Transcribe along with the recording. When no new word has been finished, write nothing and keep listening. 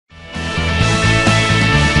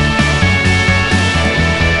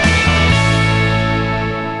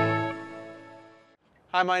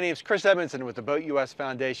Hi, my name is Chris Edmondson with the BoatUS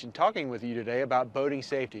Foundation, talking with you today about boating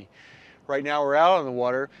safety. Right now we're out on the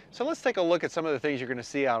water, so let's take a look at some of the things you're going to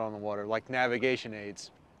see out on the water, like navigation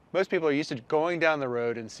aids. Most people are used to going down the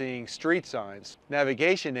road and seeing street signs.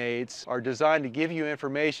 Navigation aids are designed to give you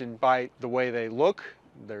information by the way they look,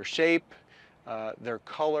 their shape, their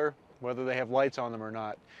color, whether they have lights on them or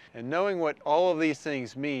not. And knowing what all of these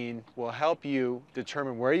things mean will help you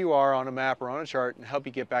determine where you are on a map or on a chart and help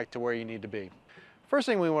you get back to where you need to be. First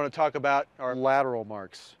thing we want to talk about are lateral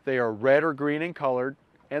marks. They are red or green in color,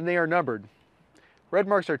 and they are numbered. Red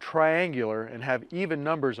marks are triangular and have even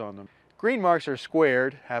numbers on them. Green marks are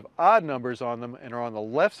squared, have odd numbers on them, and are on the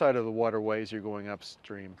left side of the waterway as you're going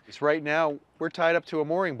upstream. Right now, we're tied up to a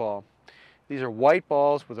mooring ball. These are white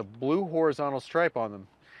balls with a blue horizontal stripe on them.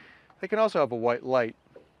 They can also have a white light.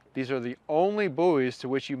 These are the only buoys to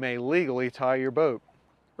which you may legally tie your boat.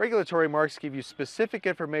 Regulatory marks give you specific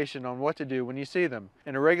information on what to do when you see them.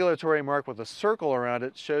 And a regulatory mark with a circle around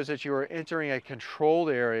it shows that you are entering a controlled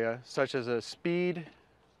area, such as a speed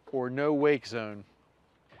or no wake zone.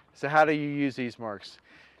 So how do you use these marks?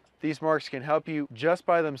 These marks can help you just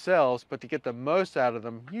by themselves, but to get the most out of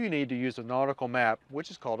them, you need to use a nautical map, which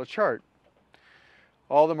is called a chart.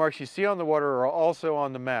 All the marks you see on the water are also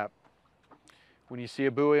on the map. When you see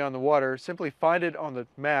a buoy on the water, simply find it on the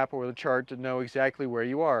map or the chart to know exactly where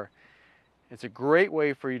you are. It's a great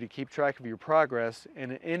way for you to keep track of your progress,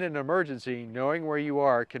 and in an emergency, knowing where you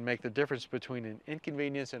are can make the difference between an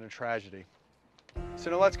inconvenience and a tragedy.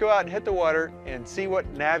 So now let's go out and hit the water and see what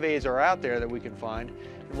nav aids are out there that we can find.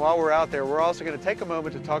 And while we're out there, we're also going to take a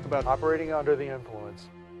moment to talk about operating under the influence.